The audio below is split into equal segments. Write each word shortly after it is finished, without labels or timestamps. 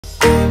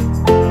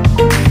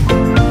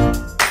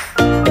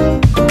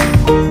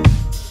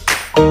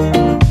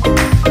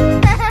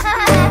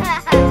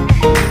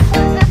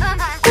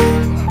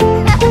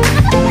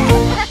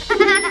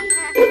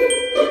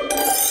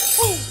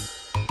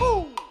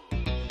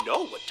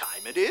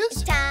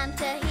It's time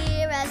to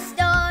hear a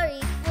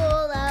story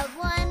full of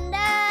wonder.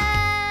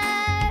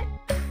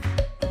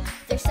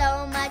 There's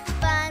so much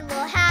fun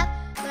we'll have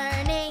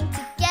learning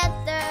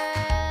together.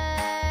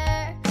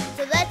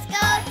 So let's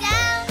go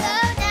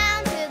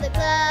down to the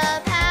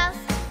clubhouse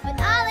with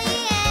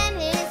Ollie and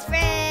his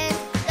friends.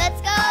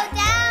 Let's go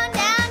down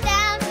to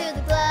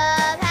the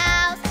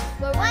clubhouse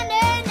where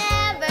wonder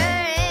never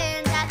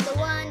ends at the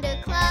Wonder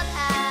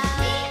Clubhouse.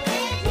 Meet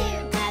with you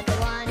at the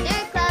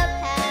Wonder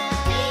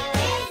Clubhouse. Meet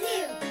with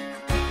you.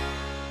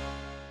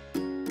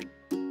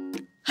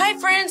 Hi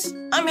friends,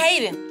 I'm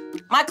Hayden.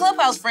 My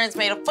Clubhouse friends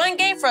made a fun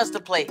game for us to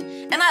play,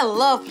 and I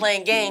love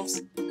playing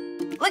games.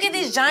 Look at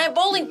these giant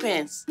bowling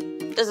pins.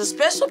 There's a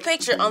special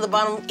picture on the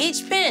bottom of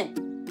each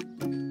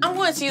pin. I'm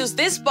going to use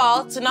this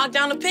ball to knock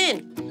down the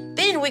pin.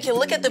 Then we can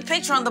look at the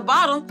picture on the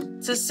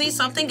bottom to see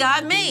something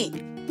God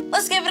made.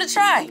 Let's give it a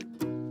try.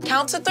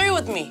 Count to 3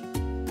 with me.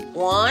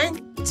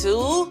 1,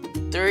 2,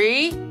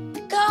 3,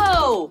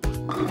 go!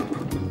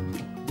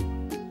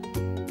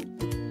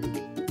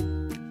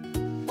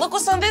 Look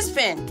what's on this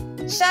pin.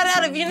 Shout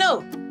out if you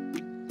know.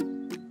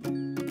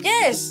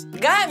 Yes,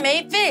 God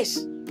made fish.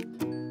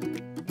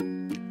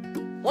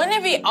 Wouldn't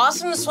it be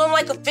awesome to swim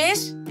like a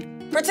fish?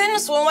 Pretend to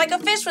swim like a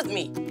fish with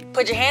me.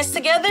 Put your hands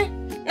together.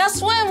 Now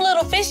swim,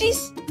 little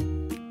fishies.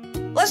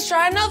 Let's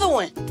try another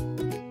one.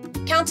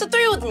 Count to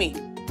 3 with me.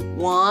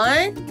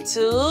 1,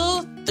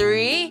 2,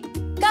 3,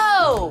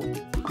 go!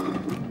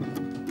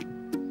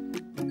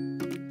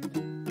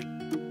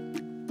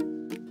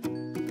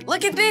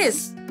 Look at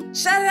this.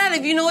 Shout it out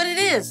if you know what it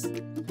is.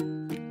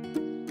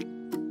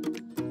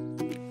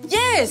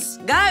 Yes,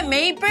 God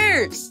made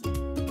birds.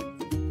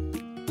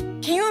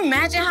 Can you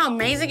imagine how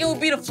amazing it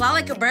would be to fly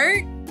like a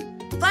bird?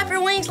 Flap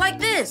your wings like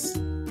this.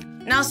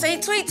 Now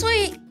say tweet,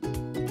 tweet.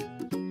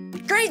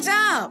 Great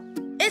job.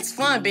 It's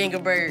fun being a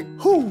bird.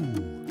 Hoo,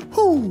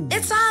 hoo.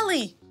 It's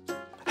Ollie.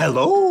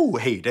 Hello,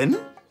 Hayden.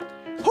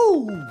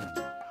 Hoo,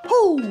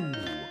 hoo.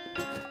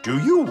 Do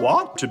you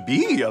want to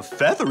be a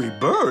feathery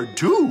bird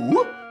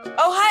too?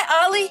 Oh, hi,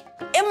 Ollie.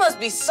 It must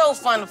be so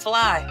fun to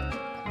fly.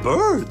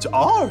 Birds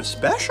are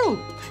special.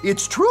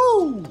 It's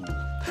true.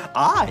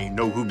 I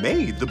know who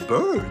made the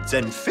birds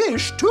and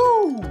fish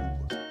too.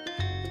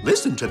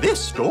 Listen to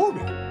this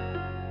story.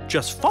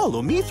 Just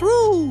follow me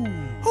through.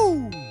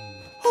 Hoo,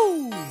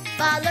 hoo.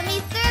 Follow me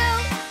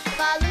through,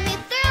 follow me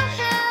through,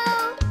 who?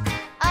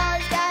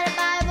 Ollie's got a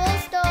Bible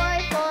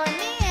story for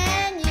me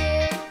and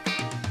you.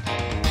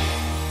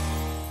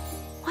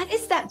 What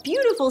is that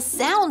beautiful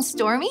sound,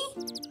 Stormy?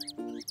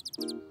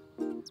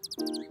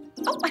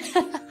 Oh,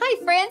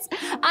 hi friends.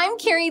 I'm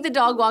Carrie the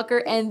dog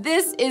walker, and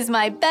this is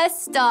my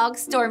best dog,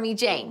 Stormy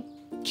Jane.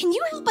 Can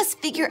you help us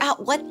figure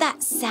out what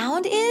that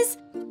sound is?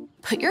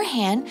 Put your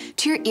hand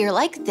to your ear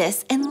like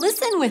this and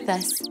listen with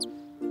us.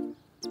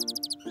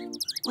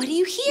 What do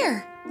you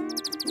hear?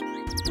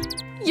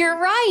 You're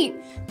right.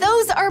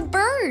 Those are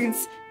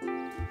birds.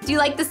 Do you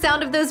like the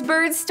sound of those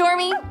birds,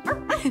 Stormy?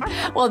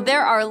 Well,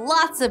 there are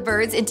lots of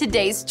birds in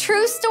today's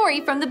true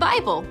story from the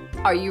Bible.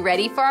 Are you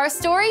ready for our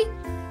story?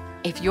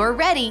 If you're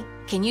ready,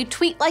 can you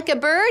tweet like a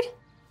bird?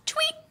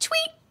 Tweet,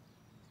 tweet.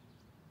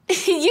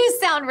 You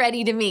sound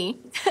ready to me.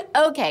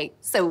 Okay,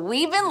 so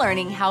we've been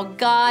learning how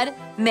God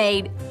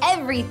made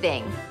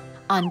everything.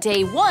 On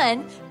day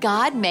 1,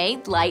 God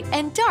made light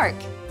and dark.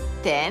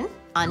 Then,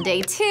 on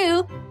day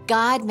 2,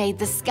 God made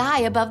the sky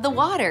above the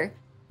water.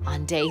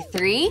 On day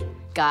 3,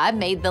 God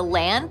made the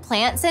land,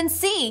 plants, and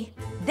sea.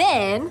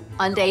 Then,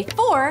 on day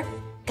 4,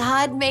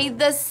 God made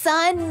the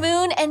sun,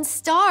 moon, and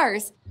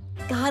stars.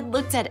 God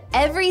looked at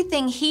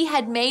everything He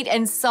had made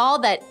and saw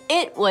that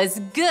it was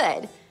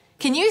good.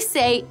 Can you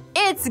say,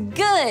 it's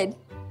good?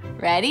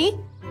 Ready?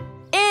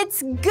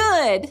 It's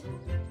good.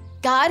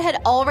 God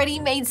had already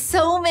made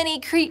so many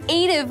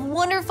creative,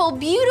 wonderful,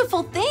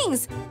 beautiful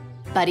things,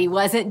 but He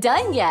wasn't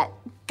done yet.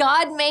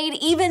 God made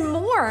even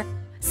more.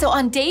 So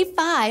on day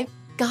 5,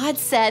 God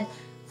said,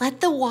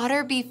 let the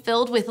water be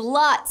filled with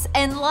lots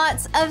and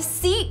lots of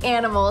sea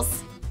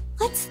animals.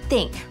 Let's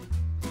think.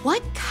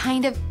 What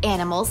kind of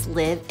animals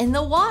live in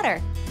the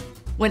water?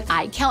 When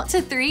I count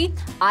to 3,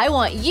 I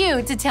want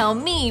you to tell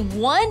me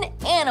one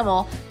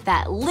animal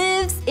that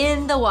lives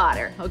in the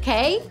water,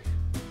 okay?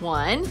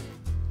 1,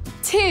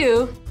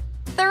 2,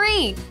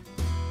 3.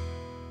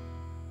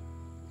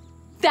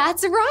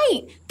 That's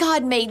right.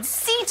 God made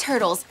sea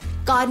turtles.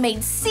 God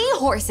made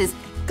seahorses.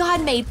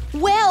 God made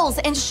whales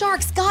and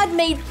sharks. God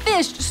made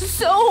fish,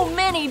 so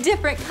many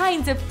different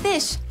kinds of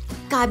fish.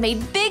 God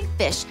made big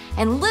fish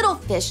and little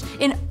fish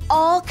in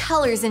all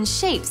colors and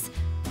shapes.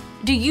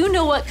 Do you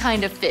know what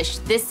kind of fish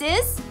this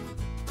is?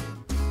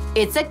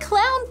 It's a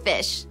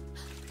clownfish.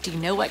 Do you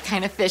know what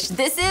kind of fish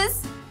this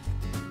is?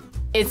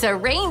 It's a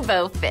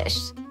rainbow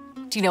fish.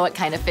 Do you know what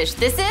kind of fish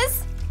this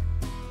is?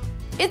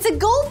 It's a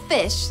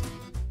goldfish.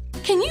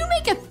 Can you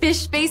make a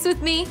fish face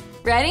with me?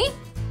 Ready?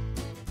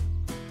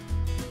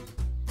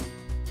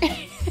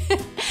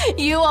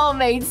 You all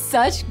made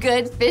such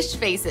good fish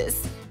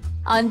faces.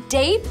 On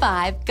day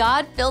 5,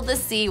 God filled the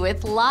sea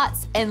with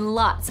lots and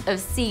lots of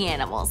sea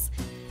animals.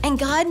 And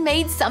God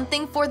made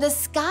something for the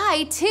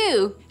sky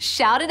too.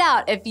 Shout it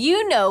out if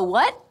you know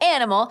what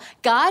animal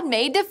God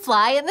made to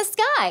fly in the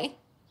sky.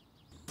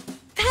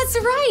 That's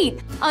right.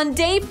 On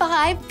day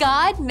 5,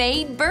 God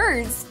made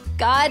birds.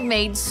 God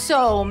made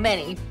so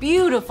many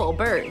beautiful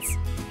birds.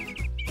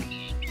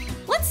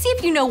 Let's see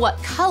if you know what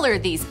color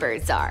these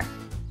birds are.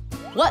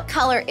 What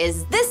color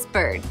is this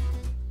bird?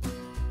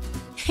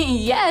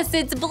 Yes,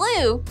 it's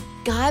blue.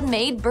 God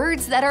made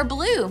birds that are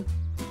blue.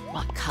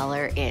 What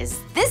color is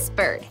this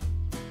bird?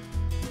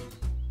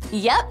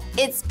 Yep,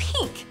 it's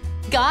pink.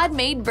 God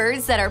made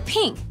birds that are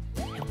pink.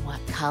 And what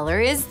color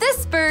is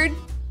this bird?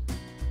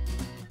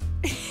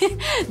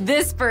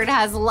 This bird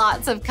has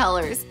lots of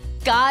colors.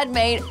 God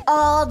made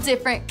all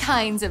different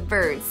kinds of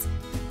birds.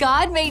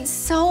 God made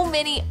so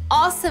many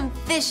awesome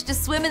fish to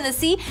swim in the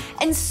sea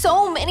and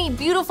so many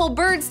beautiful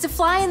birds to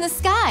fly in the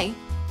sky.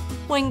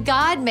 When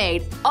God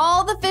made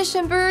all the fish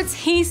and birds,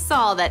 He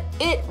saw that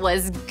it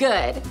was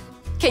good.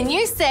 Can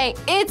you say,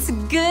 it's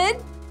good?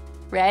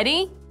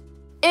 Ready?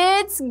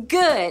 It's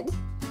good.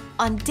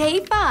 On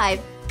day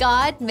 5,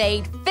 God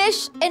made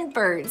fish and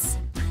birds.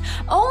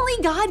 Only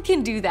God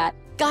can do that.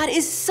 God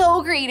is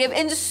so creative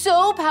and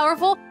so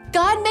powerful.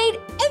 God made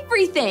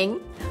everything.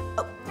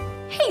 Oh,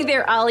 hey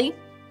there, Ollie.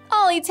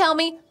 Ollie, tell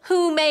me,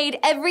 who made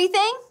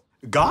everything?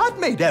 God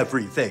made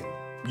everything.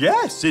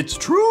 Yes, it's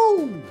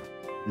true.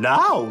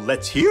 Now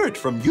let's hear it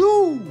from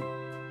you.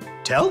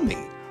 Tell me,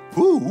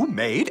 who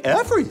made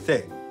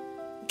everything?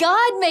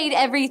 God made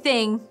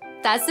everything.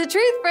 That's the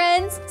truth,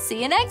 friends.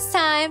 See you next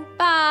time.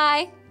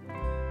 Bye.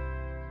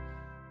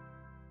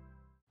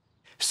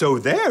 So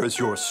there's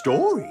your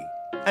story,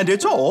 and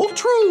it's all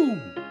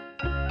true.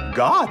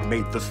 God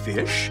made the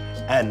fish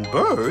and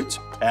birds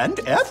and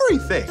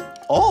everything,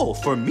 all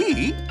for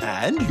me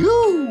and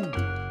you.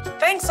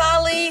 Thanks,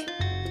 Ollie.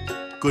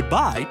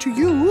 Goodbye to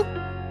you.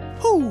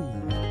 Hoo,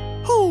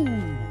 hoo.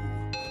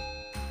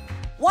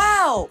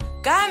 Wow,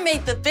 God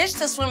made the fish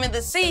to swim in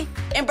the sea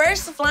and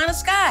birds to fly in the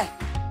sky.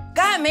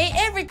 God made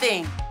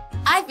everything.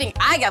 I think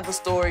I got the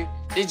story.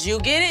 Did you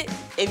get it?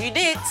 If you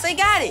did, say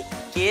got it.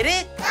 Get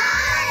it?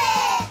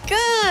 Got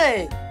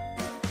it! Good.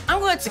 I'm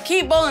going to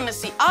keep bowling to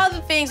see all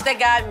the things that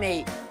God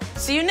made.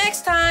 See you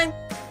next time.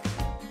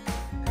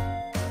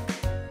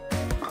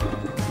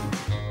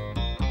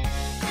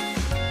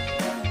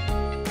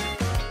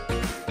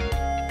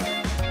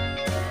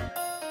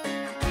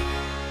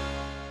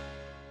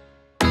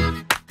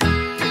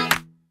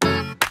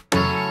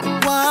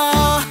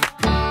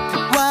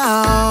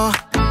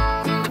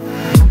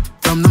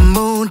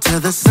 To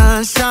the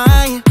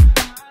sunshine,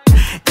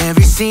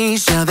 every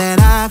seashell that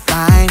I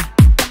find,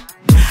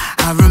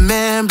 I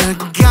remember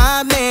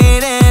God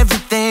made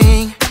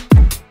everything.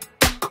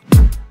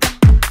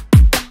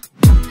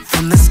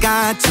 From the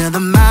sky to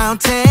the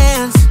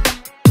mountains,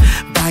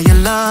 by your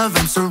love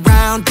I'm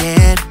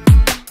surrounded.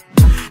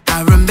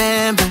 I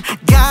remember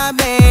God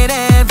made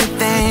everything.